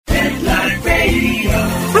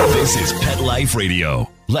This is Pet Life Radio.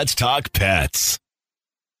 Let's talk pets.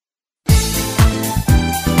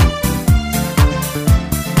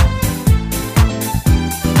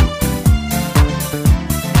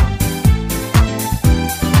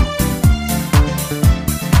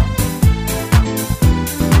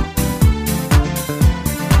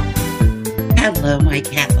 Hello, my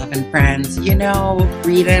cat-loving friends. You know,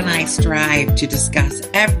 Rita and I strive to discuss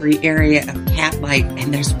every area of cat life,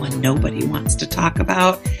 and there's one nobody wants to talk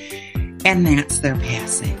about, and that's their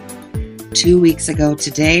passing. 2 weeks ago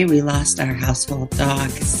today, we lost our household dog,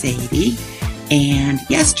 Sadie, and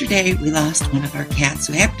yesterday we lost one of our cats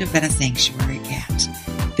who happened to have been a sanctuary cat.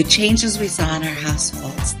 The changes we saw in our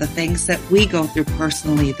households, the things that we go through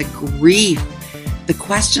personally, the grief, the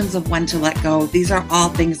questions of when to let go, these are all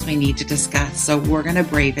things we need to discuss. So we're going to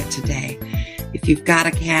brave it today. If you've got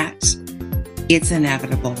a cat, it's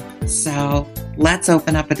inevitable. So let's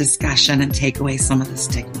open up a discussion and take away some of the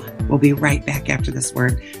stigma. We'll be right back after this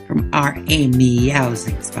word from our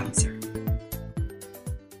Meowsing sponsor.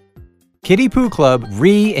 Kitty Poo Club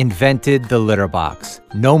reinvented the litter box.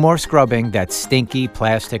 No more scrubbing that stinky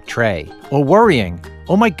plastic tray. Or worrying,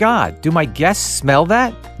 oh my God, do my guests smell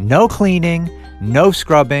that? No cleaning. No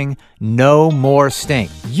scrubbing, no more stink.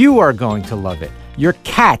 You are going to love it. Your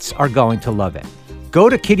cats are going to love it. Go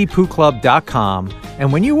to kittypooclub.com,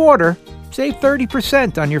 and when you order, save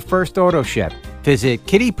 30% on your first auto ship. Visit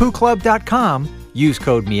kittypooclub.com, use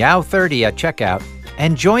code MEOW30 at checkout,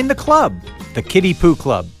 and join the club, the Kitty Poo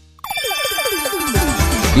Club.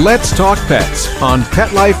 Let's Talk Pets on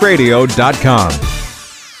PetLifeRadio.com.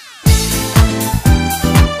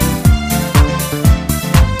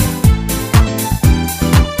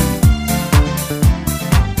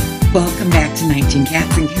 Welcome back to 19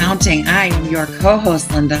 Cats and Counting. I am your co-host,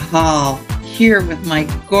 Linda Hall, here with my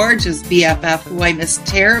gorgeous BFF, who I missed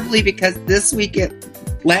terribly because last week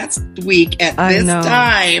at this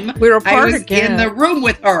time, we were apart I was again. In the room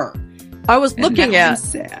with her. I was looking at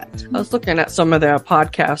some of the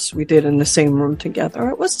podcasts we did in the same room together.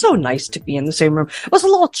 It was so nice to be in the same room. It was a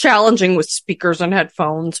little challenging with speakers and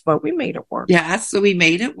headphones, but we made it work. Yeah, so we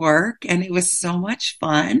made it work, and it was so much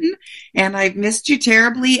fun. And I've missed you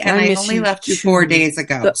terribly, and I only left you 4 days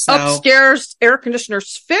ago. The upstairs air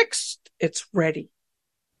conditioner's fixed. It's ready.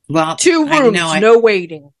 Well, 2 rooms, no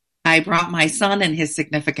waiting. I brought my son and his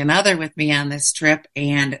significant other with me on this trip,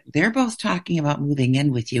 and they're both talking about moving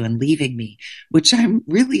in with you and leaving me, which I'm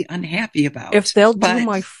really unhappy about. If they'll do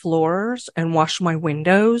my floors and wash my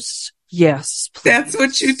windows, yes, please. That's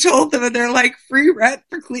what you told them, and they're like, free rent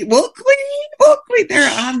for clean. We'll clean.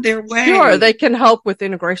 They're on their way. Sure, they can help with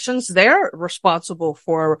integrations. They're responsible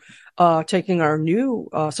for taking our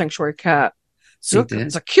new sanctuary cat,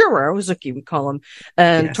 Zuki, we call him,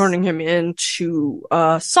 and turning him into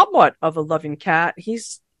somewhat of a loving cat.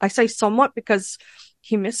 I say somewhat because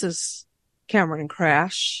he misses Cameron and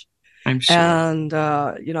Crash. I'm sure. And,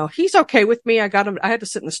 he's okay with me. I had to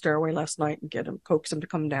sit in the stairway last night and coax him to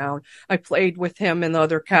come down. I played with him and the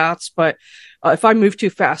other cats, but if I move too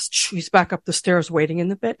fast, he's back up the stairs waiting in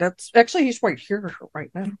the bed. He's right here right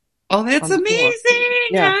now. Oh, that's amazing.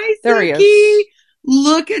 Yeah, hi, there Zuki. he is.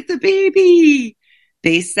 Look at the baby.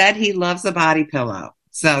 They said he loves a body pillow.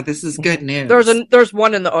 So this is good news. There's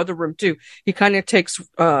one in the other room too. He kind of takes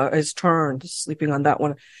his turn sleeping on that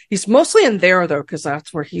one. He's mostly in there though, because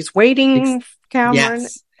that's where he's waiting. Cameron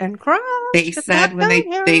and Crash. They said when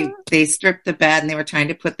they stripped the bed and they were trying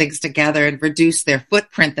to put things together and reduce their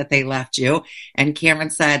footprint that they left you. And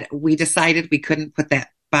Cameron said, we decided we couldn't put that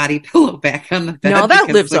body pillow back on the bed. No, that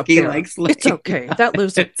lives up there. It's okay. That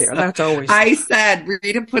lives up there. That's always. I said,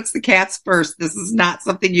 Rita puts the cats first. This is not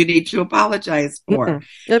something you need to apologize for.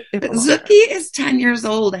 Zuki is 10 years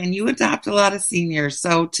old and you adopt a lot of seniors.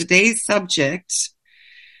 So today's subject,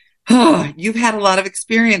 you've had a lot of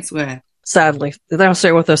experience with. Sadly, they don't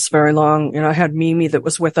stay with us very long. I had Mimi that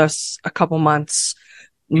was with us a couple months.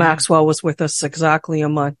 Maxwell was with us exactly a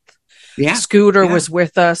month. Yeah. Scooter was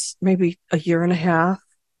with us maybe a year and a half.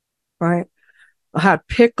 Right. I had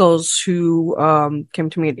Pickles who came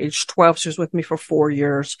to me at age 12. She was with me for 4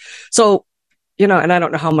 years. So, and I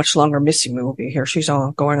don't know how much longer Missy will be here. She's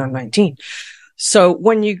going on 19. So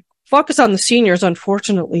when you focus on the seniors,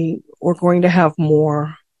 unfortunately, we're going to have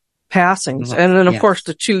more passings. And then, of course,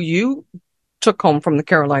 the 2 you took home from the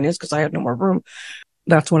Carolinas because I had no more room.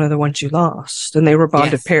 That's one of the ones you lost. And they were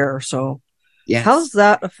bonded pair. So. Yes. How's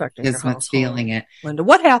that affecting your household? Feeling it. Linda,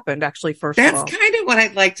 what happened actually first of all? That's kind of what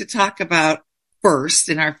I'd like to talk about first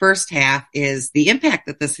in our first half is the impact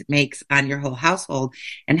that this makes on your whole household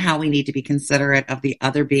and how we need to be considerate of the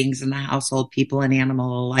other beings in the household, people and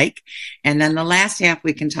animal alike. And then the last half,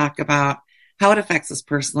 we can talk about how it affects us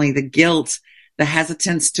personally, the guilt, the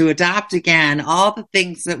hesitance to adopt again, all the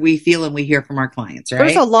things that we feel and we hear from our clients, right?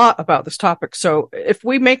 There's a lot about this topic. So if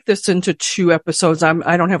we make this into 2 episodes,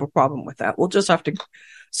 I don't have a problem with that. We'll just have to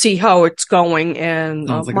see how it's going, and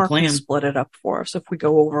Like Mark can split it up for us if we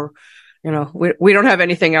go over. We don't have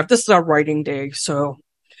anything out. This is our writing day, so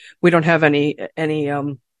we don't have any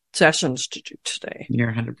sessions to do today.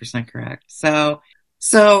 You're 100% correct. So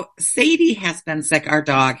Sadie has been sick. Our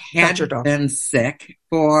dog had been sick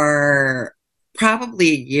for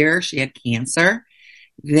probably a year. She had cancer.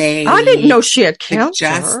 I didn't know she had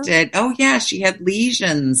cancer. Oh yeah, she had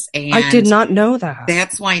lesions, and I did not know that.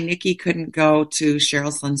 That's why Nikki couldn't go to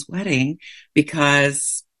Cheryl's son's wedding,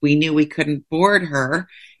 because we knew we couldn't board her.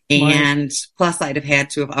 And plus, I'd have had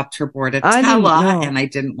to have upped her board at Tella, and I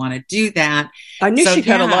didn't want to do that. I knew she'd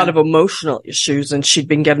had a lot of emotional issues, and she'd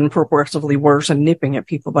been getting progressively worse and nipping at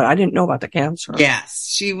people, but I didn't know about the cancer. Yes,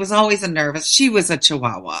 she was always she was a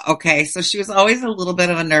Chihuahua, okay? So she was always a little bit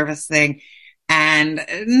of a nervous thing, and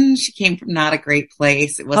she came from not a great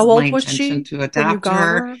place. It wasn't my intention to adopt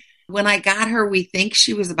her. When I got her, we think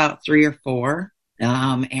she was about 3 or 4.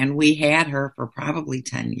 And we had her for probably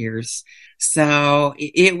 10 years. So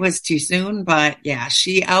it was too soon, but yeah,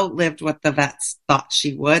 she outlived what the vets thought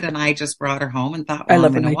she would. And I just brought her home and thought, well, I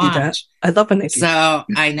love when they do that. I love when they do that.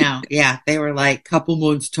 So I know. Yeah. They were like, couple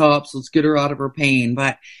months tops. Let's get her out of her pain.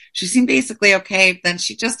 But she seemed basically okay. Then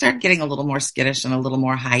she just started getting a little more skittish and a little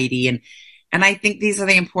more hidey. And I think these are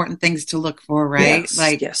the important things to look for, right?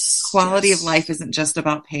 Quality of life isn't just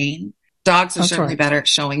about pain. Dogs are certainly better at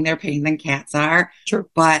showing their pain than cats are. True.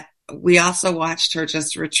 But we also watched her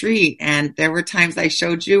just retreat. And there were times I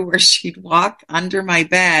showed you where she'd walk under my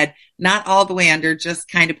bed, not all the way under, just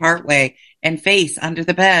kind of part way, and face under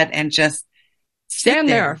the bed and just stand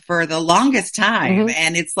there for the longest time. Mm-hmm.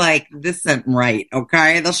 And it's like, this isn't right.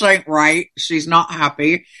 Okay. This ain't right. She's not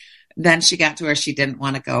happy. Then she got to where she didn't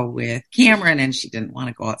want to go with Cameron, and she didn't want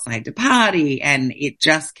to go outside to potty. And it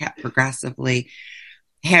just kept progressively.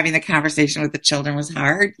 Having the conversation with the children was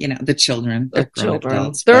hard. The children.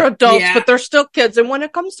 They're adults, but they're still kids. And when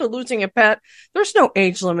it comes to losing a pet, there's no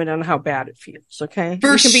age limit on how bad it feels. Okay.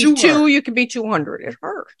 You can be 2, you can be 200. It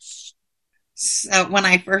hurts. So when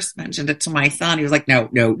I first mentioned it to my son, he was like, no.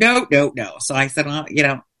 So I said, well,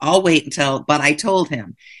 I'll wait but I told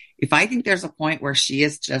him, if I think there's a point where she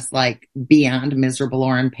is just like beyond miserable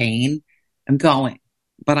or in pain, I'm going,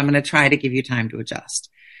 but I'm going to try to give you time to adjust.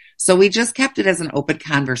 So we just kept it as an open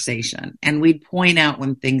conversation, and we'd point out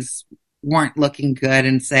when things weren't looking good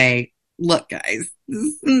and say, look, guys,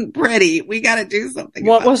 this isn't pretty. We got to do something.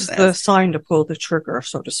 What was the sign to pull the trigger,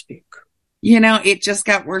 so to speak? It just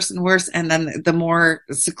got worse and worse. And then the more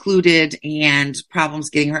secluded and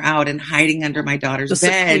problems getting her out and hiding under my daughter's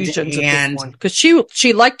bed. Because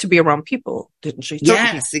she liked to be around people, didn't she?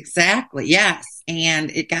 Yes, exactly. Yes.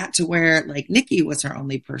 And it got to where like Nikki was her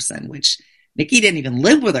only person, which Nikki didn't even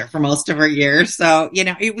live with her for most of her years. So,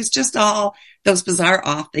 it was just all those bizarre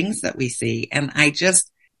off things that we see. And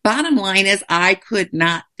bottom line is, I could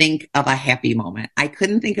not think of a happy moment. I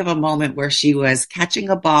couldn't think of a moment where she was catching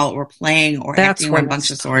a ball or playing or acting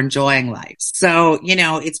rambunctious or enjoying life. So,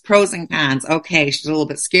 it's pros and cons. Okay, she's a little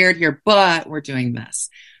bit scared here, but we're doing this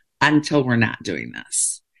until we're not doing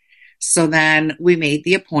this. So then we made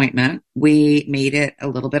the appointment. We made it a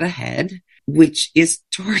little bit ahead, which is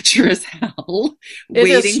torture as hell,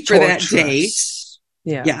 waiting for that date.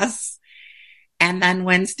 Yeah. Yes. And then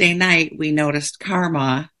Wednesday night, we noticed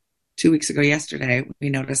Karma. 2 weeks ago yesterday, we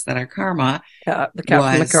noticed that our Karma, the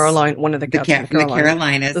cat from the Carolina, one of the cats from the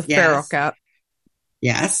Carolinas, the feral cat.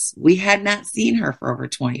 Yes, we had not seen her for over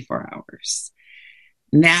 24 hours.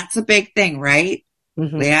 And that's a big thing, right?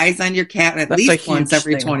 Mm-hmm. Lay eyes on your cat at least once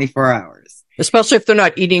every 24 hours. Especially if they're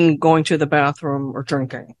not eating, going to the bathroom, or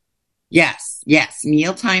drinking. Yes.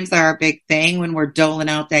 Meal times are a big thing when we're doling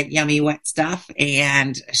out that yummy wet stuff.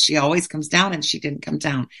 And she always comes down, and she didn't come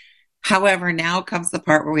down. However, now comes the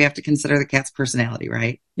part where we have to consider the cat's personality,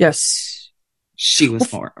 right? Yes. She was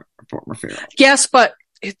former feral. Yes, but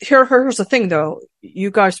here's the thing, though. You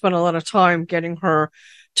guys spent a lot of time getting her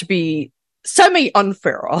to be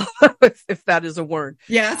semi-unferal, if that is a word.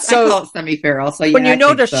 Yes, so, I call it semi-feral. So when you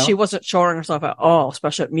noticed she wasn't showing herself at all,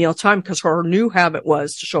 especially at mealtime, because her new habit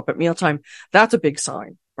was to show up at mealtime, that's a big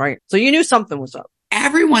sign, right? So you knew something was up.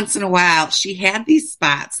 Every once in a while, she had these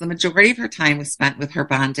spots. The majority of her time was spent with her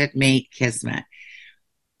bonded mate, Kismet.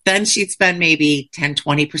 Then she'd spend maybe 10,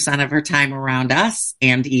 20% of her time around us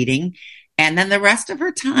and eating. And then the rest of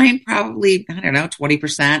her time, probably,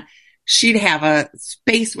 20%, she'd have a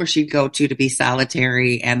space where she'd go to be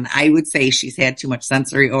solitary. And I would say she's had too much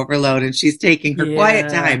sensory overload and she's taking her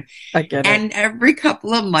quiet time. I get it. And every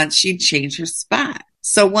couple of months she'd change her spot.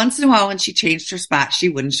 So once in a while when she changed her spot, she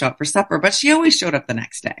wouldn't show up for supper, but she always showed up the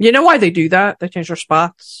next day. You know why they do that? They change their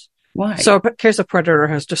spots. Why? So in case a predator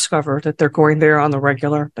has discovered that they're going there on the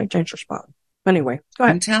regular, they change their spot. Anyway, go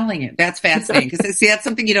ahead. I'm telling you, that's fascinating because see, that's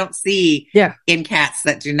something you don't see in cats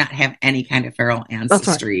that do not have any kind of feral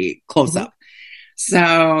ancestry close up.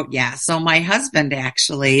 So yeah, so my husband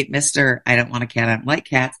actually, Mr. I don't want a cat, I don't like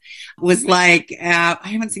cats, was like, I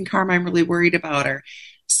haven't seen Karma, I'm really worried about her.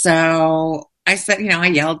 So I said, I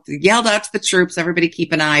yelled out to the troops, everybody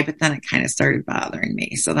keep an eye, but then it kind of started bothering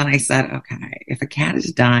me. So then I said, okay, if a cat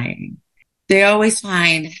is dying, they always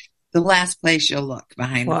find the last place you'll look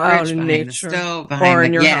behind the fridge, behind the stove, or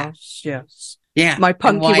in your house. Yes. Yeah. My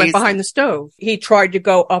Punky went behind the stove. He tried to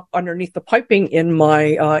go up underneath the piping in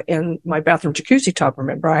my bathroom jacuzzi tub.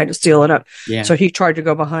 Remember, I had to seal it up. Yeah. So he tried to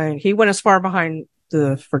go behind. He went as far behind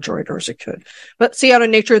the refrigerator as he could. But see, out of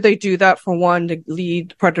nature, they do that for one, to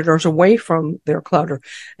lead predators away from their clutter.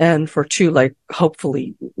 And for two, like,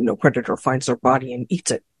 hopefully, no predator finds their body and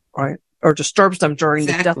eats it, right? Or disturbs them during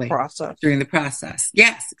the death process. During the process.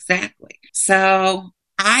 Yes, exactly. So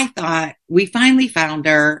I thought we finally found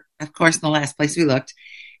her, of course, in the last place we looked,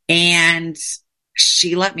 and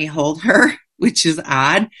she let me hold her, which is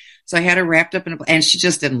odd. So I had her wrapped up and she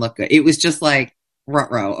just didn't look good. It was just like,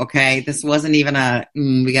 ruh-roh, okay? This wasn't even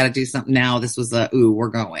we got to do something now. This was we're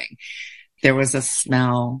going. There was a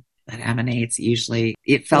smell that emanates usually.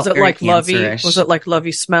 It felt very like cancerous. Was it like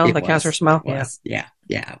Lovey's smell, the cancer smell? Yeah.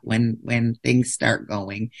 When things start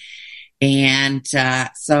going. And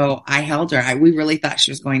so I held her. We really thought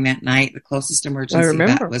she was going that night. The closest emergency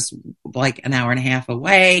vet was like an hour and a half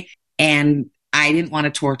away. And I didn't want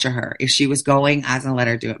to torture her. If she was going, I was going to let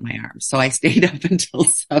her do it in my arms. So I stayed up until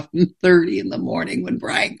 7:30 in the morning when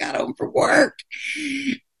Brian got home from work.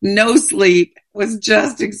 No sleep, was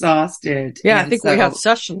just exhausted. Yeah, and I think we had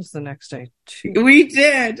sessions the next day too. We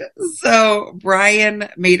did. So Brian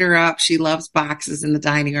made her up. She loves boxes in the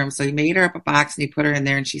dining room. So he made her up a box and he put her in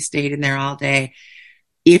there and she stayed in there all day.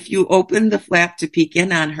 If you opened the flap to peek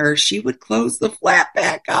in on her, she would close the flap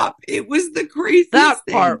back up. It was the craziest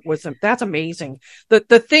thing. Part that's amazing.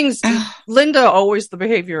 The things, Linda, always the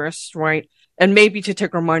behaviorist, right? And maybe to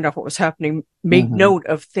take her mind off what was happening, made note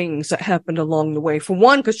of things that happened along the way. For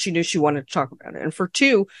one, because she knew she wanted to talk about it. And for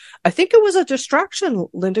two, I think it was a distraction,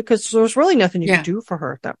 Linda, because there was really nothing you could do for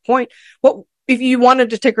her at that point. What if you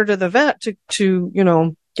wanted to take her to the vet to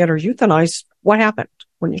get her euthanized? What happened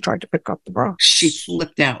when you tried to pick up the bra? She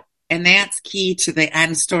flipped out. And that's key to the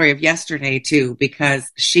end story of yesterday too,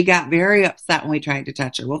 because she got very upset when we tried to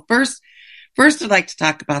touch her. Well, first I'd like to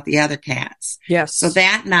talk about the other cats. Yes. So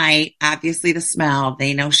that night, obviously the smell,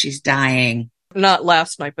 they know she's dying. Not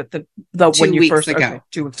last night, but the 2 when you weeks first ago. Okay,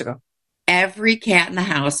 2 weeks ago. Every cat in the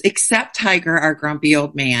house, except Tiger, our grumpy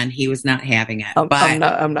old man, he was not having it. But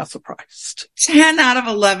I'm not surprised. 10 out of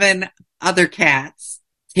 11 other cats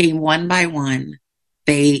came one by one.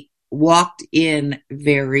 They walked in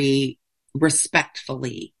very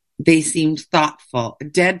respectfully. They seemed thoughtful.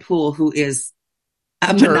 Deadpool, who is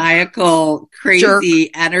a maniacal, crazy,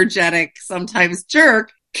 energetic, sometimes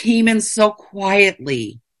jerk, came in so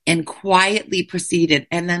quietly and quietly proceeded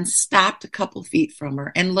and then stopped a couple feet from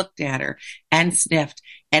her and looked at her and sniffed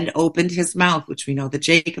and opened his mouth, which we know the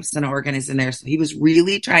Jacobson organ is in there. So he was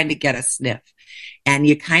really trying to get a sniff. And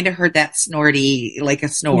you kind of heard that snorty, like a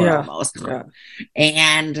snore almost. Yeah.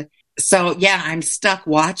 And so, I'm stuck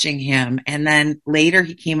watching him. And then later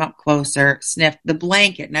he came up closer, sniffed the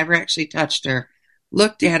blanket, never actually touched her,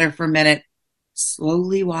 looked at her for a minute,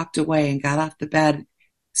 slowly walked away and got off the bed.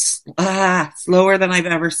 Slower than I've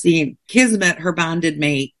ever seen. Kismet, her bonded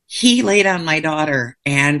mate, he laid on my daughter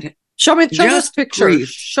and show this picture.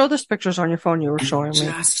 Show this pictures on your phone you were showing me.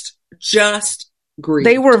 Just grief.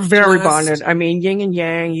 They were very bonded. I mean, yin and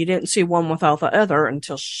yang. You didn't see one without the other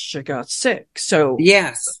until she got sick. So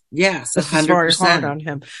yes, 100%. This is very hard on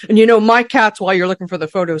him. And my cats, while you're looking for the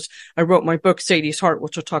photos, I wrote my book, Sadie's Heart,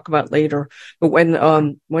 which we'll talk about later. But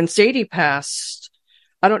when Sadie passed,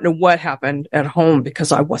 I don't know what happened at home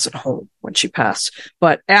because I wasn't home when she passed.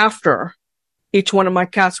 But after, each one of my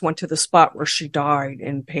cats went to the spot where she died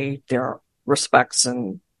and paid their respects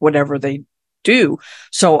and whatever they do.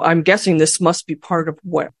 So I'm guessing this must be part of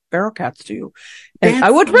what feral cats do. And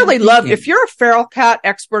I would really love, if you're a feral cat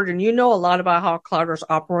expert and you know a lot about how clouders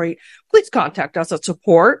operate, please contact us at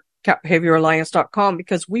support catbehavioralliance.com,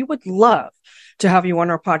 because we would love to have you on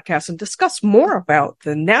our podcast and discuss more about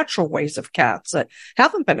the natural ways of cats that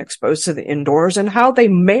haven't been exposed to the indoors and how they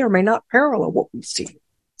may or may not parallel what we see.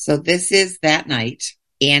 So this is that night,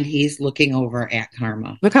 and he's looking over at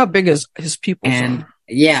Karma. Look how big his pupils And are.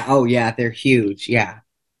 yeah, oh yeah, they're huge. Yeah.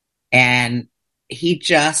 And he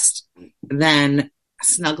just then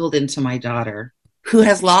snuggled into my daughter, who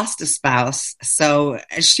has lost a spouse. So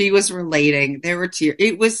she was relating. There were tears.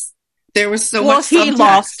 There was so much. He subtext.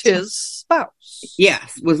 lost his spouse.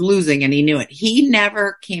 Yes, was losing, and he knew it. He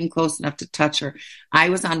never came close enough to touch her. I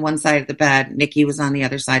was on one side of the bed. Nikki was on the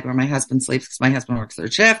other side where my husband sleeps, because my husband works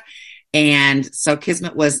third shift. And so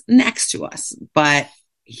Kismet was next to us, but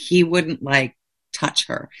he wouldn't touch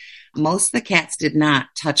her. Most of the cats did not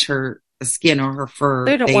touch her skin or her fur.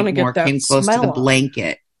 They don't want to get that came close to smell the on.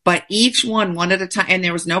 blanket. But each one at a time, and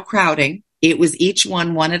there was no crowding. It was each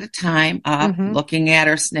one at a time, up, looking at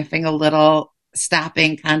her, sniffing a little,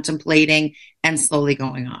 stopping, contemplating, and slowly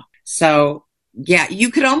going off. So yeah, you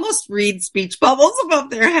could almost read speech bubbles above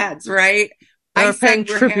their heads, right? They're paying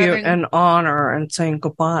tribute and honor and saying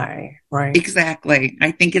goodbye, right? Exactly.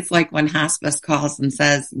 I think it's like when hospice calls and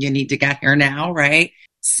says, you need to get here now, right?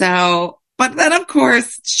 So, but then of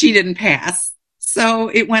course she didn't pass. So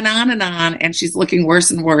it went on, and she's looking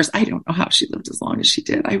worse and worse. I don't know how she lived as long as she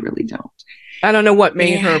did. I really don't. I don't know what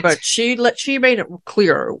made her, but she made it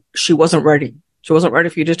clear she wasn't ready. She wasn't ready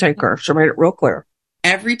for you to take her. She made it real clear.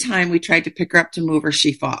 Every time we tried to pick her up to move her,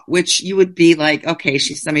 she fought, which you would be like, okay,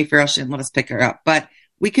 she's semi-feral. She didn't let us pick her up. But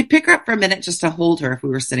we could pick her up for a minute just to hold her if we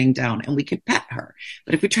were sitting down, and we could pet her.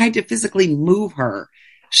 But if we tried to physically move her,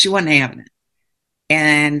 she wasn't having it.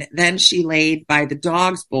 And then she laid by the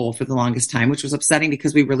dog's bowl for the longest time, which was upsetting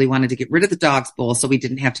because we really wanted to get rid of the dog's bowl so we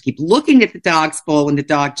didn't have to keep looking at the dog's bowl when the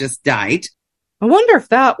dog just died. I wonder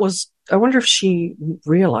if she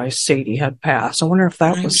realized Sadie had passed. I wonder if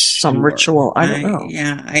that was some ritual. I don't know.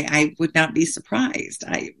 Yeah, I would not be surprised.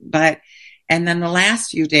 And then the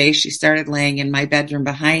last few days, she started laying in my bedroom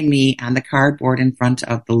behind me on the cardboard in front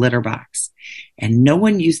of the litter box. And no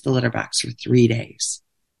one used the litter box for 3 days.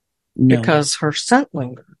 No. Because her scent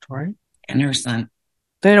lingered, right? And her scent.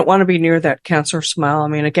 They don't want to be near that cancer smell. I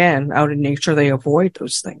mean, again, out in nature, they avoid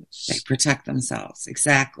those things. They protect themselves.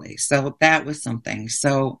 Exactly. So that was something.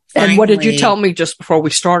 So finally, and what did you tell me just before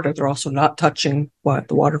we started? They're also not touching the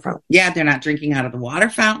water fountain. Yeah, they're not drinking out of the water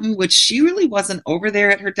fountain, which she really wasn't over there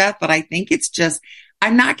at her death. But I think it's just,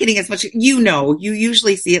 I'm not getting as much. You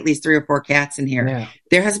usually see at least 3 or 4 cats in here. Yeah.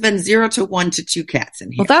 There has been 0 to 1 to 2 cats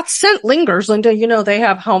in here. Well, that scent lingers, Linda. They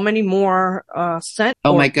have how many more scent?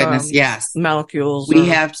 Oh my goodness, yes. Molecules. We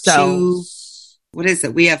have cells. 2. What is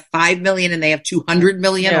it? We have 5 million, and they have 200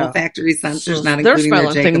 million olfactory sensors, So not they're including their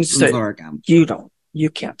smelling things Jacobson's that Oregum. You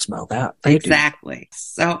can't smell that. They Exactly.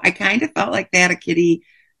 So I kind of felt like they had a kitty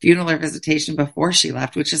funeral or visitation before she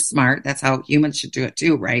left, which is smart. That's how humans should do it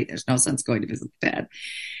too, right? There's no sense going to visit the dead.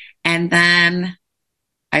 And then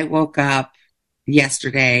I woke up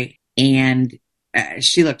yesterday, and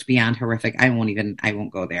she looked beyond horrific. I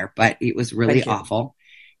won't go there, but it was really awful.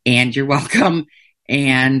 And you're welcome.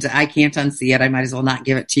 And I can't unsee it. I might as well not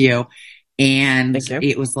give it to you. And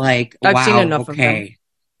it was like, I've wow, seen enough of them. okay.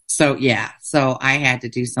 So yeah, so I had to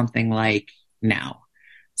do something like now.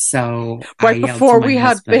 So right before we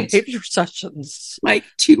had husband, behavior sessions, like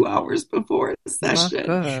 2 hours before the session.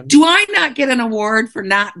 Good. Do I not get an award for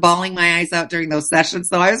not bawling my eyes out during those sessions?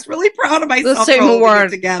 So I was really proud of myself. The same for holding award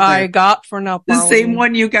it together. I got for not the bawling. same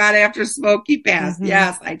one you got after Smokey passed. Mhm.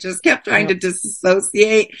 Yes, I just kept trying to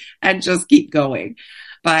disassociate and just keep going.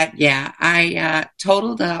 But yeah, I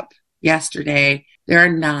totaled up yesterday. There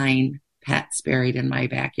are 9 pets buried in my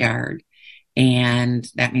backyard, and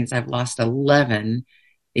that means I've lost 11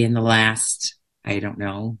 in the last, I don't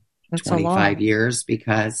know, That's 25 years,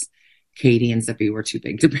 because Katie and Zippy were too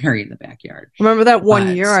big to bury in the backyard. Remember that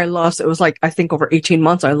one year I lost, it was like, I think over 18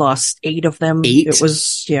 months, I lost 8 of them. 8? It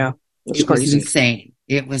was crazy. Was insane.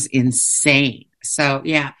 It was insane. So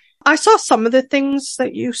yeah. I saw some of the things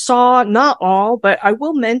that you saw, not all, but I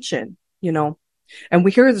will mention, and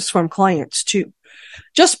we hear this from clients too.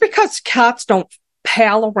 Just because cats don't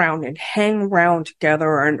pal around and hang around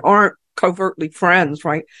together and aren't covertly friends,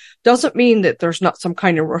 right, doesn't mean that there's not some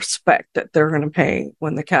kind of respect that they're going to pay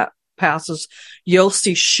when the cat passes. You'll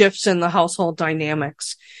see shifts in the household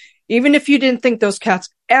dynamics. Even if you didn't think those cats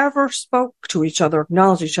ever spoke to each other,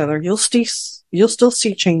 acknowledged each other, you'll still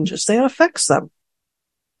see changes. That affects them.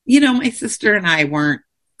 My sister and I weren't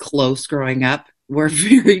close growing up. We're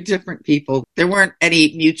very different people. There weren't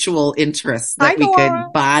any mutual interests that we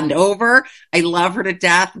could bond over. I love her to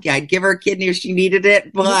death. Yeah, I'd give her a kidney if she needed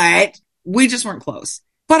it, but we just weren't close.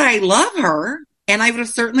 but I love her. And I would have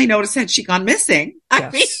certainly noticed had she gone missing.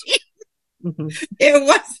 Yes. I mean, it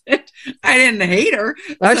wasn't, I didn't hate her.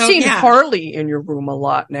 I've seen Harley in your room a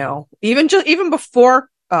lot now, even before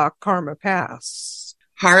Karma passed.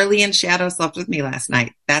 Harley and Shadow slept with me last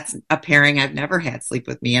night. That's a pairing I've never had sleep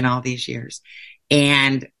with me in all these years.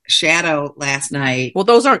 And Shadow last night. Well,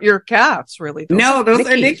 those aren't your cats, really. Those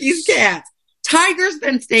are Nikki's cats. Tiger's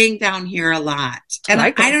been staying down here a lot. And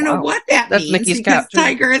I don't know what that means. Nikki's because cat,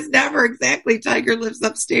 Tiger is never exactly, Tiger lives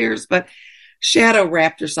upstairs, but Shadow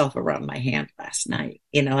wrapped herself around my hand last night,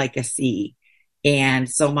 like a C. And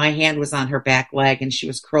so my hand was on her back leg and she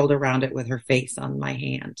was curled around it with her face on my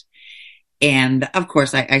hand. And of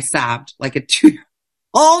course I sobbed like a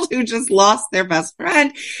 2-year-old who just lost their best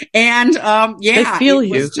friend. And, they feel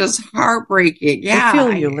you. It was just heartbreaking. Yeah. They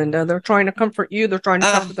feel you, Linda. They're trying to comfort you. They're trying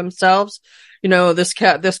to comfort themselves. This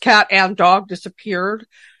cat and dog disappeared,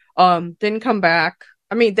 didn't come back.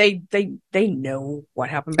 I mean, they know what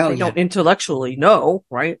happened, but they don't intellectually know,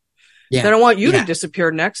 right? Yeah. They don't want you to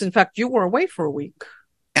disappear next. In fact, you were away for a week.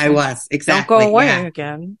 I was, exactly. Don't go away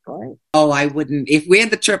again, right? Oh, I wouldn't. If we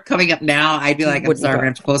had the trip coming up now, I'd be like, I'm sorry, we're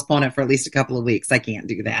going to have to postpone it for at least a couple of weeks. I can't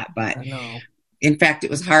do that. But in fact,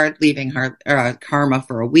 it was hard leaving Karma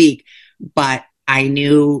for a week, but I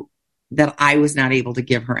knew that I was not able to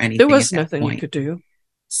give her anything. There was nothing you could do.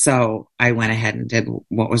 So I went ahead and did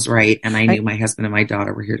what was right. And I knew my husband and my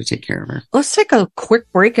daughter were here to take care of her. Let's take a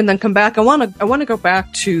quick break and then come back. I want to go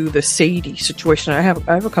back to the Sadie situation. I have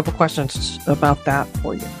a couple questions about that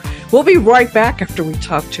for you. We'll be right back after we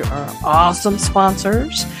talk to our awesome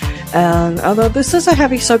sponsors. And although this is a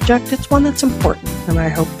heavy subject, it's one that's important. And I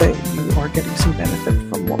hope that you are getting some benefit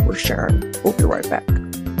from what we're sharing. We'll be right back.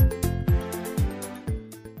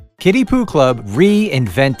 Kitty Poo Club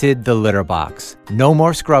reinvented the litter box. No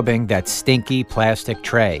more scrubbing that stinky plastic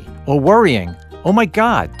tray. Or worrying, oh my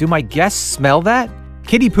God, do my guests smell that?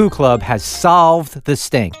 Kitty Poo Club has solved the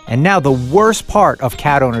stink. And now the worst part of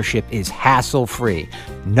cat ownership is hassle-free.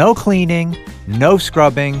 No cleaning, no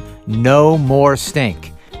scrubbing, no more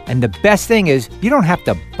stink. And the best thing is, you don't have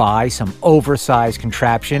to buy some oversized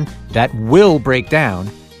contraption that will break down.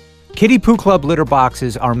 Kitty Poo Club litter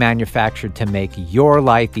boxes are manufactured to make your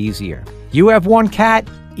life easier. You have one cat?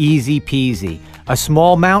 Easy peasy. A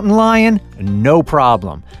small mountain lion? No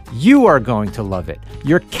problem. You are going to love it.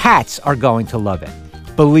 Your cats are going to love it.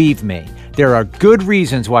 Believe me, there are good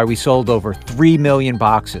reasons why we sold over 3 million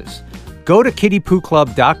boxes. Go to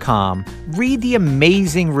kittypooclub.com, read the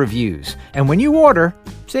amazing reviews, and when you order,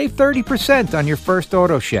 save 30% on your first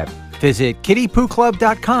auto ship. Visit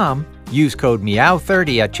kittypooclub.com, use code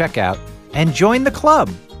MEOW30 at checkout, and join the club,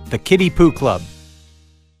 the Kitty Poo Club.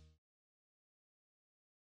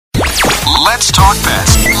 Let's talk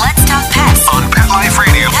pets. Let's talk pets On Pet Life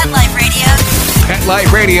Radio. Pet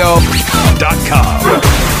Life Radio. PetLifeRadio.com.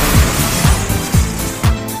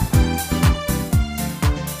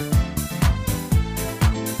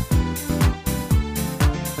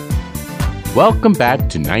 Welcome back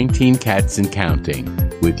to 19 Cats and Counting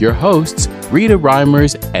with your hosts, Rita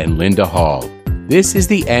Reimers and Linda Hall. This is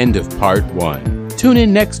the end of part 1. Tune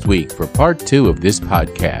in next week for part 2 of this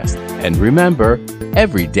podcast. And remember,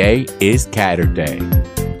 every day is Catter Day.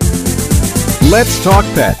 Let's Talk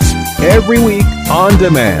Pets, every week on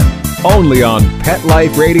demand, only on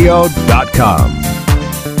PetLifeRadio.com.